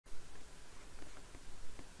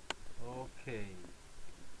Okay,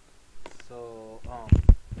 so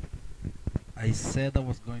I said I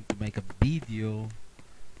was going to make a video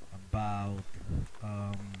about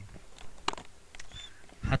um,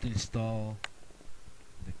 how to install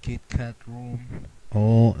the KitKat.Rom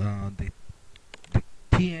or the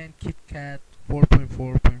TN-Kitkat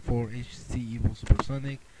 4.4.4 HTC Evo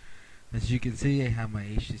Supersonic. As you can see, I have my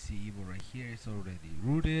HTC Evo right here. It's already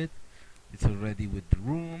rooted. It's already with the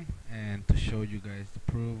room, and to show you guys the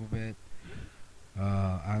proof of it,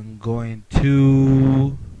 I'm going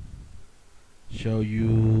to show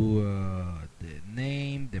you the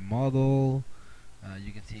name, the model.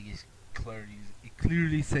 You can see it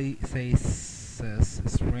clearly says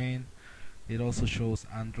screen. It also shows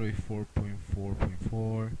Android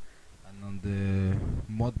 4.4.4, and on the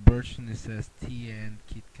mod version it says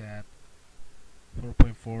TN-Kitkat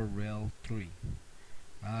 4.4 Rail 3.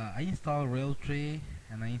 I installed Rail 3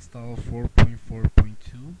 and I installed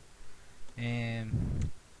 4.4.2,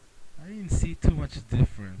 and I didn't see too much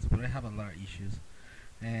difference, but I have a lot of issues,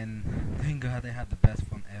 and thank God I had the best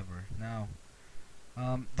phone ever. Now,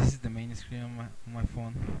 this is the main screen on my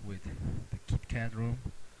phone with the KitKat.Rom.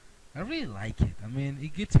 I really like it. I mean,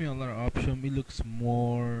 it gives me a lot of options. It looks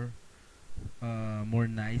more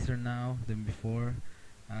nicer now than before.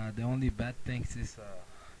 The only bad things is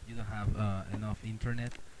you don't have enough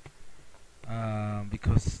internet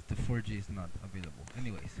because the 4G is not available.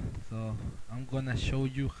 Anyways, so I'm gonna show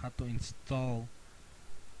you how to install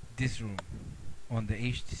this room on the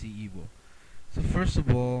HTC Evo. So first of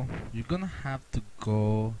all, you're gonna have to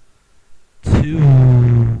go to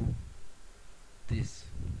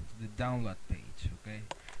the download page. Okay,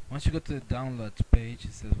 once you go to the download page,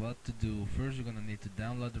 it says what to do. First, you're gonna need to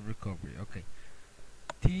download the recovery. Okay,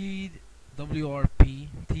 twrp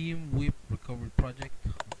Team Whip Recovery Project,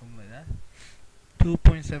 or something like that.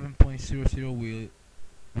 2.7.00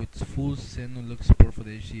 with full SElinux support for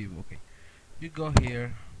the HTC Evo. Okay, you go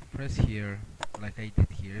here, press here, like I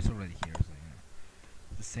did here. It's already here, so you know,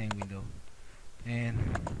 the same window, and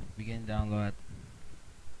begin download.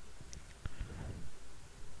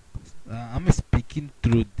 I'm speaking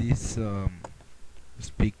through this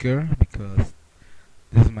speaker because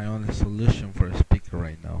this is my only solution for a speaker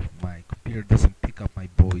right now. My computer doesn't pick up my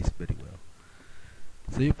voice very well.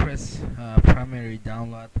 So you press primary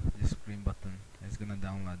download, this green button. It's gonna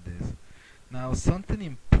download this. Now, something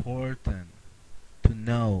important to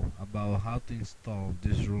know about how to install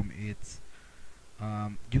this room, it's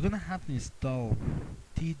you're gonna have to install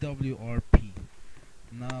twrp.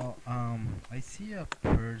 Now, I see a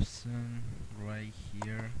person right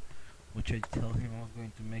here, which I tell him I was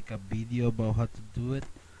going to make a video about how to do it,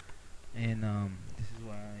 and this is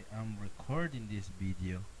why I'm recording this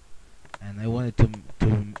video, and I wanted to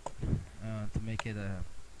make it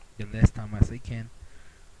the less time as I can.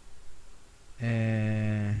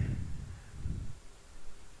 There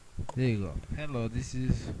you go. Hello, this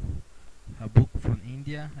is a book from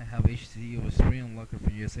India. I have HTC over screen unlocker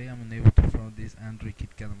from USA. I'm unable to find this Android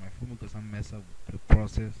KitKat on my phone because I'm messed up with the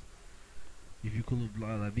process. If you could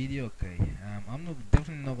upload a video, okay. I'm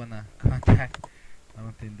definitely not gonna contact. I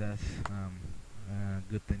don't think that's a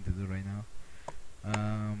good thing to do right now.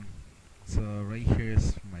 So right here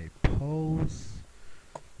is my post.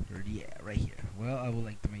 Yeah, right here. Well, I would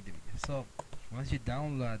like to make the video. So once you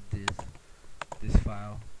download this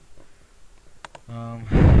file,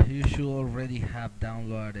 you should already have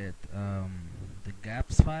downloaded the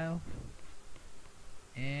gaps file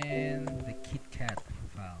and the KitKat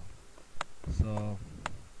file. So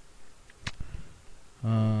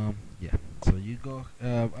yeah, so you go.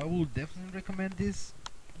 I will definitely recommend this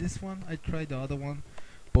one. I tried the other one.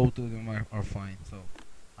 Both of them are fine. So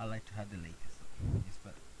I like to have the latest. So it's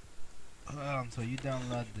better. So you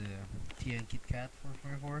download the TN-Kitkat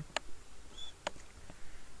 4.4.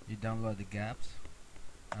 You download the gaps,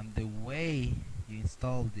 and the way you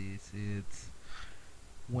install this, it's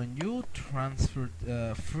when you transfer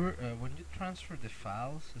the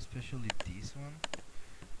files, especially this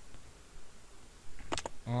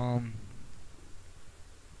one,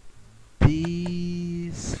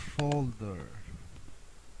 this folder.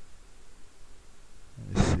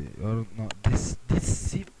 Let's see. Or no, this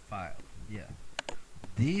zip file. Yeah,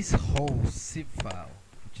 this whole zip file,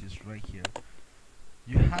 which is right here.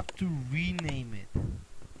 You have to rename it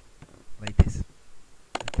like this.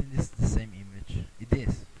 I think this is the same image. It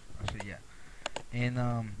is actually, yeah. And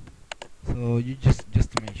so you just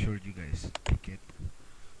to make sure you guys pick it.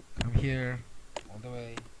 Come here, all the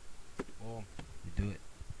way. Boom, you do it.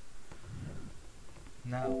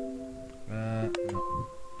 Now, no.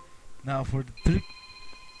 Now for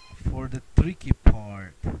the tricky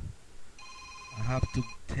part, I have to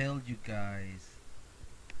tell you guys.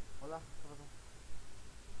 Hola,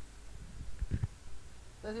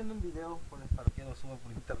 estoy haciendo un video para que lo suba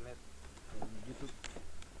por internet en YouTube.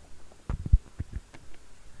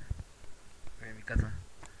 En mi casa.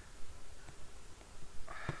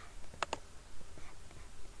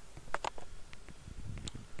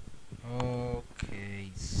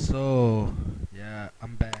 Okay, so yeah,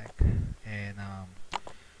 I'm back, and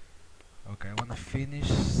okay, I wanna finish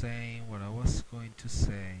saying what I was going to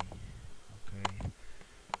say. Okay,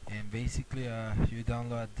 and basically, you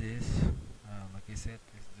download this. Like I said,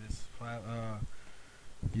 it's this file.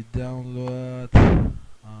 You download. Let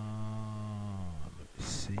me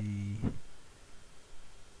see.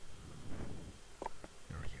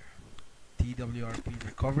 TWRP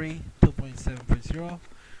recovery 2.7.0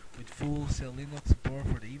 with full SElinux support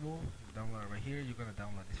for the Evo. You download it right here. You're gonna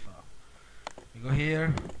download this file. You go here,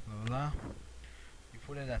 blah, blah, blah. You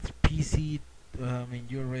put it as PC.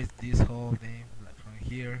 You erase this whole thing, like from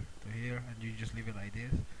here to here, and you just leave it like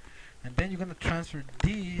this. And then you're gonna transfer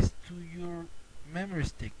this to your memory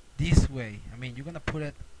stick this way. You're gonna put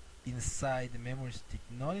it inside the memory stick,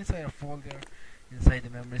 not inside a folder, inside the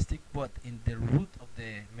memory stick, but in the root of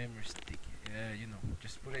the memory stick.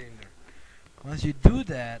 Just put it in there. Once you do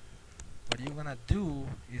that, what you're gonna do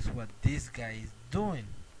is what this guy is doing,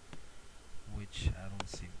 which I don't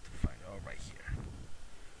seem to find. Oh, right here.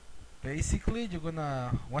 Basically, you're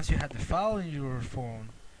gonna, once you have the file in your phone,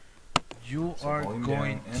 you are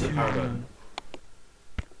going to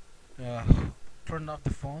turn off the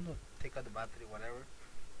phone or take out the battery, whatever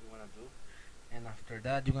you wanna do. And after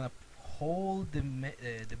that, you're gonna hold the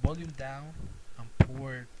volume down and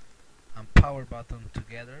power button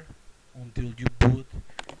together until you boot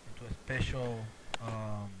into a special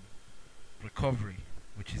recovery,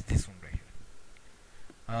 which is this one right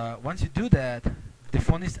here. Once you do that, the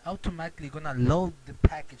phone is automatically gonna load the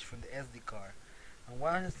package from the SD card, and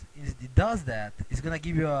once it does that, it's gonna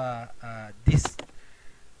give you this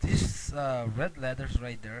red letters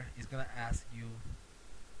right there. It's gonna ask you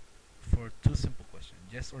for two simple questions: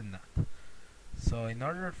 yes or not. So in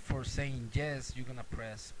order for saying yes, you're gonna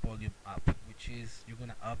press volume up, which is you're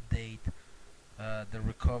gonna update the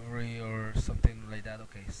recovery or something like that.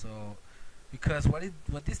 Okay, so because what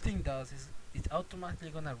this thing does is it's automatically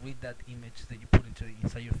gonna read that image that you put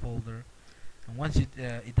inside your folder, and once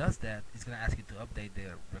it does that, it's gonna ask you to update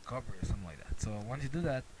the recovery or something like that. So once you do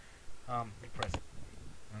that, you press it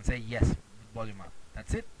and say yes with volume up.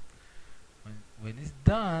 That's it. When it's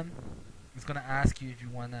done, it's gonna ask you if you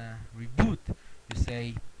wanna reboot. You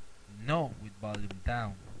say no with volume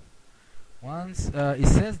down. Once it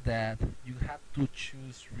says that, you have to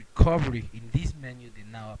choose recovery in this menu that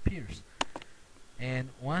now appears. And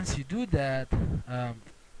once you do that, you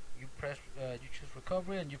choose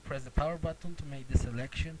recovery and you press the power button to make the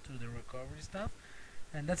selection to the recovery stuff,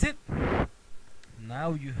 and that's it.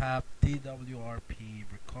 Now you have TWRP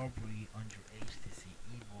recovery on your HTC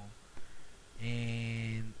Evo,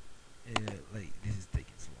 and like this is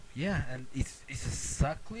taking so long. Yeah, and it's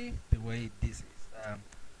exactly the way this is. I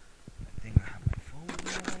think I have my phone in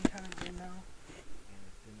my hand right now, and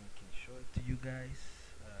then I can show it to you guys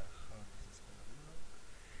how this is gonna look.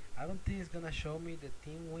 I don't think it's gonna show me the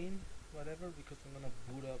team win, whatever, because I'm gonna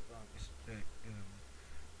boot up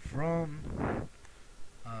from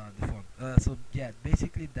the phone. So yeah,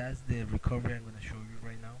 basically that's the recovery I'm gonna show you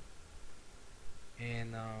right now.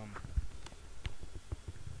 And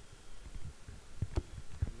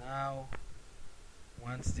now,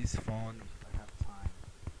 once this phone, if I have time,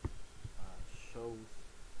 shows,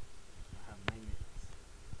 I have 9 minutes,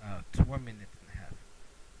 to 1 minute and a half.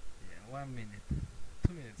 Yeah, 1 minute,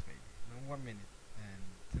 2 minutes maybe, no, 1 minute and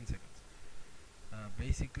 10 seconds.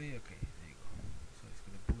 Basically, okay, there you go. So it's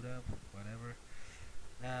gonna boot up, whatever.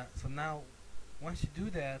 So now, once you do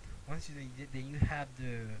that, then you have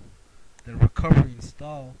the recovery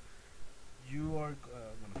installed. You are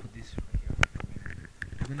gonna put this right here.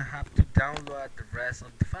 You're gonna have to download the rest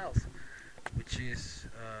of the files, which is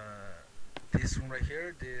this one right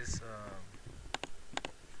here, this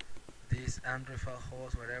Android file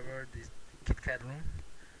host, whatever, this KitKat.Rom,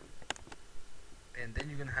 and then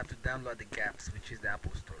you're gonna have to download the gaps, which is the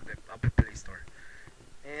Apple Store, the Apple Play Store.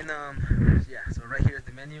 And yeah, so right here is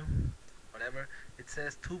the menu, whatever. It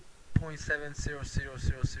says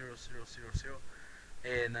 2.7000000,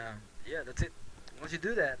 and yeah, that's it. Once you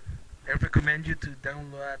do that, I recommend you to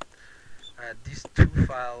download these two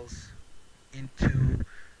files into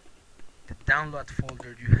the download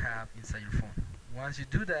folder you have inside your phone. Once you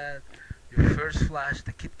do that, you first flash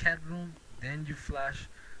the KitKat.Rom, then you flash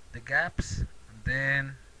the gaps, and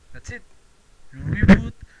then that's it. You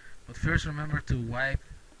reboot, but first remember to wipe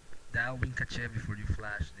dial in cache before you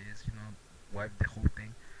flash this, you know, wipe the whole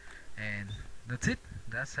thing. And that's it.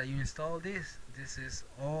 That's how you install this. This is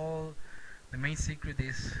all. The main secret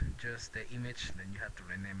is just the image, then you have to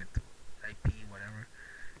rename it to IP, whatever.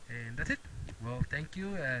 And that's it. Well, thank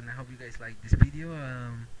you, and I hope you guys like this video.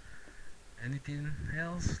 Anything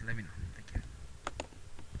else, let me know. Thank you.